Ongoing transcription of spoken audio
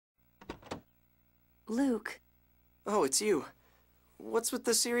Luke, Oh, it's you. What's with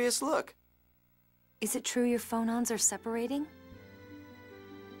the serious look? is it true your phonons are separating?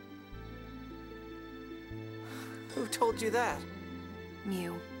 Who told you that?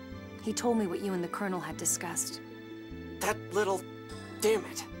 Mew. He told me what you and the Colonel had discussed. That little... Damn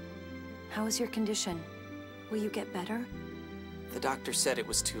it. How is your condition? Will you get better? The doctor said it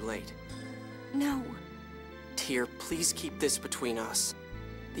was too late. No. Tyr, please keep this between us.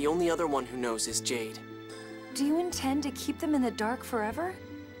 The only other one who knows is Jade. Do you intend to keep them in the dark forever?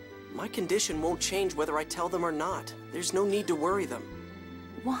 My condition won't change whether I tell them or not. There's no need to worry them.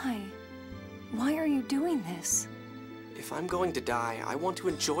 Why? Why are you doing this? If I'm going to die, I want to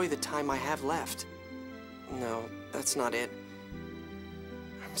enjoy the time I have left. No, that's not it.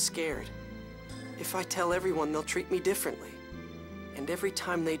 I'm scared. If I tell everyone, they'll treat me differently. And every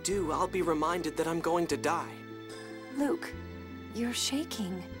time they do, I'll be reminded that I'm going to die. Luke, you're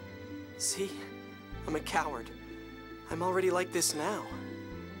shaking. See? I'm a coward. I'm already like this now.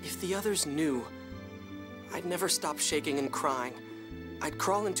 If the others knew, I'd never stop shaking and crying. I'd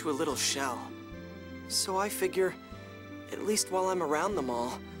crawl into a little shell. So I figure, at least while I'm around them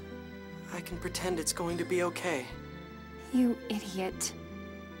all, I can pretend it's going to be okay. You idiot.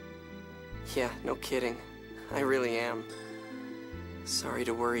 Yeah, no kidding. I really am. Sorry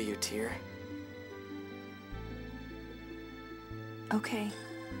to worry you, Tyr. Okay.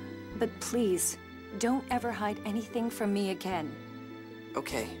 But please, don't ever hide anything from me again.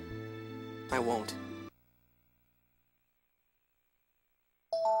 Okay. I won't.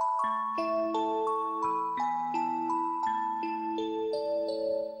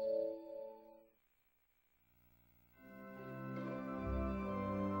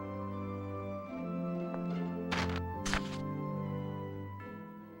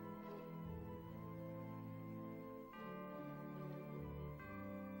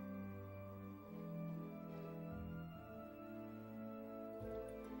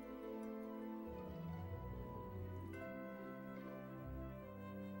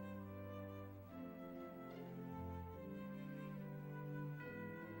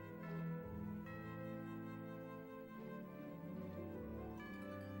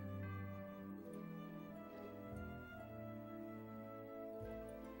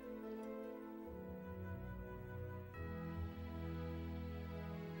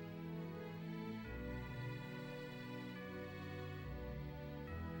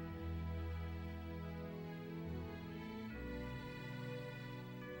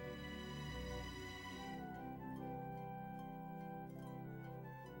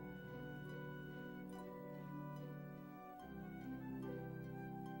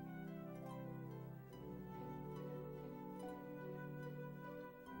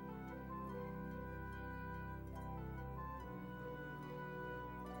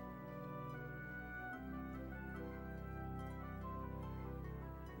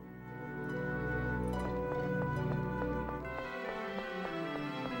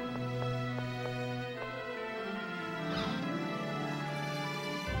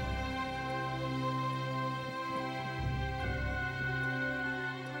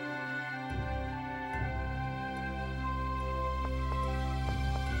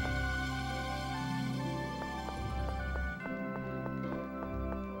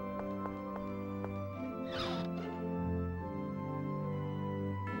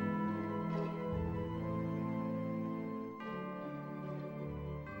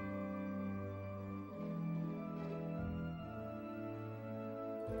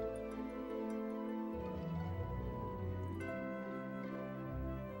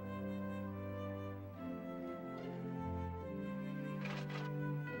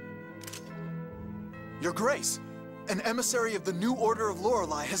 Your Grace, an emissary of the New Order of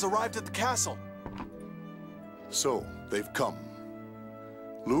Lorelei has arrived at the castle. So, they've come.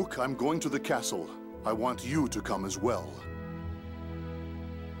 Luke, I'm going to the castle. I want you to come as well.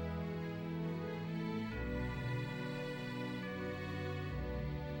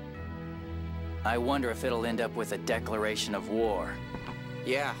 I wonder if it'll end up with a declaration of war.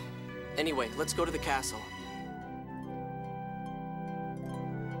 Yeah. Anyway, let's go to the castle.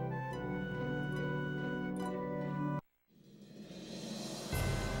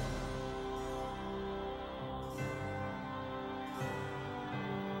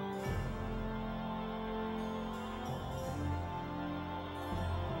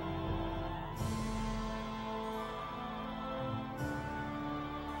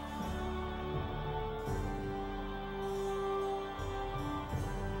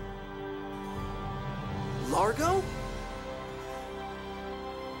 Largo?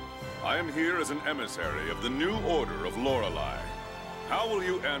 I am here as an emissary of the New Order of Lorelei. How will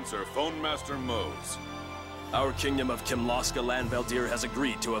you answer Phone Master Mose? Our kingdom of Kimloska Landveldir has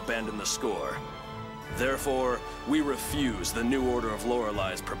agreed to abandon the score. Therefore, we refuse the New Order of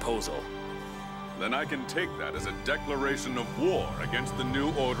Lorelai's proposal. Then I can take that as a declaration of war against the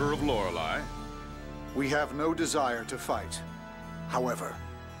New Order of Lorelei. We have no desire to fight. However,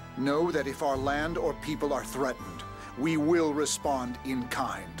 know that if our land or people are threatened, we will respond in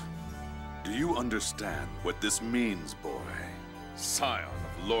kind. Do you understand what this means, boy? Scion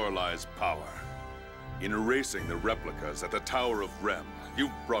of Lorelei's power. In erasing the replicas at the Tower of Rem,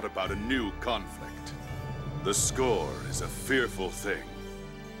 you've brought about a new conflict. The score is a fearful thing.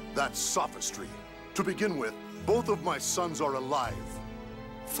 That's sophistry. To begin with, both of my sons are alive.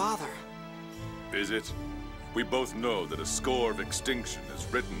 Father. Is it? We both know that a score of extinction is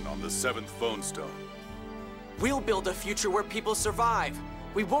written on the 7th phone stone. We'll build a future where people survive.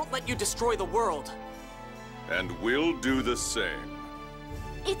 We won't let you destroy the world. And we'll do the same.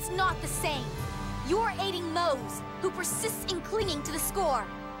 It's not the same. You're aiding Mose, who persists in clinging to the score.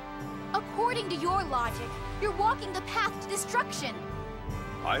 According to your logic, you're walking the path to destruction.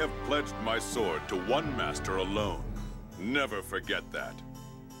 I have pledged my sword to one master alone. Never forget that.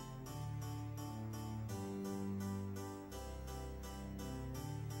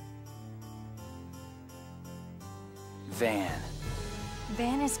 Van.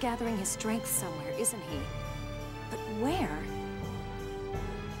 Van is gathering his strength somewhere, isn't he? But where?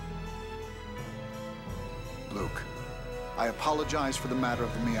 Luke, I apologize for the matter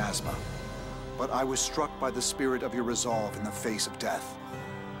of the miasma, but I was struck by the spirit of your resolve in the face of death.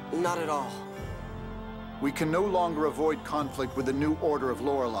 Not at all. We can no longer avoid conflict with the New Order of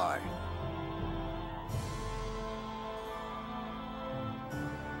Lorelei.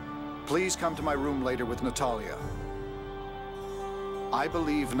 Please come to my room later with Natalia. I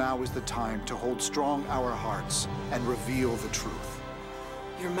believe now is the time to hold strong our hearts and reveal the truth.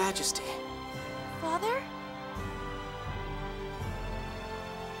 Your Majesty. Father?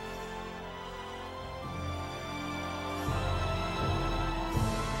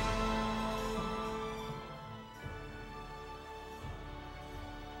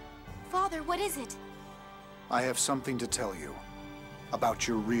 Father, what is it? I have something to tell you about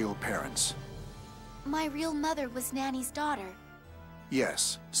your real parents. My real mother was Nanny's daughter.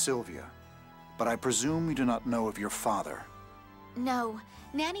 Yes, Sylvia. But I presume you do not know of your father. No,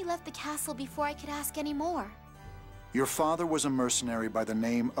 Nanny left the castle before I could ask any more. Your father was a mercenary by the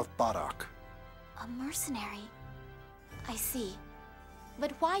name of Batic. A mercenary? I see.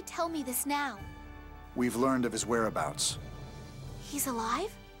 But why tell me this now? We've learned of his whereabouts. He's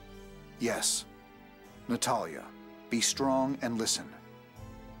alive? Yes. Natalia, be strong and listen.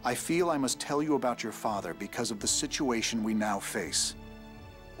 I feel I must tell you about your father because of the situation we now face.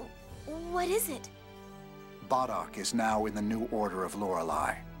 What is it? Batic is now in the New Order of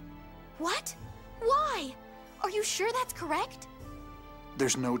Lorelei. What? Why? Are you sure that's correct?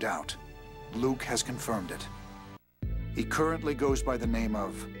 There's no doubt. Luke has confirmed it. He currently goes by the name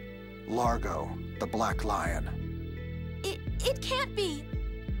of Largo, the Black Lion. It can't be!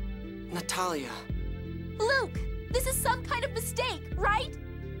 Natalia. Luke! This is some kind of mistake, right?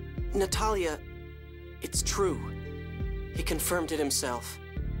 Natalia, it's true. He confirmed it himself.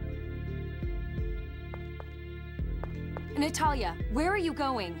 Natalia, where are you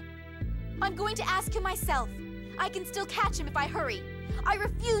going? I'm going to ask him myself. I can still catch him if I hurry. I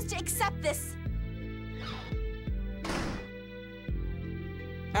refuse to accept this.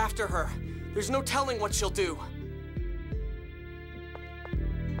 After her. There's no telling what she'll do.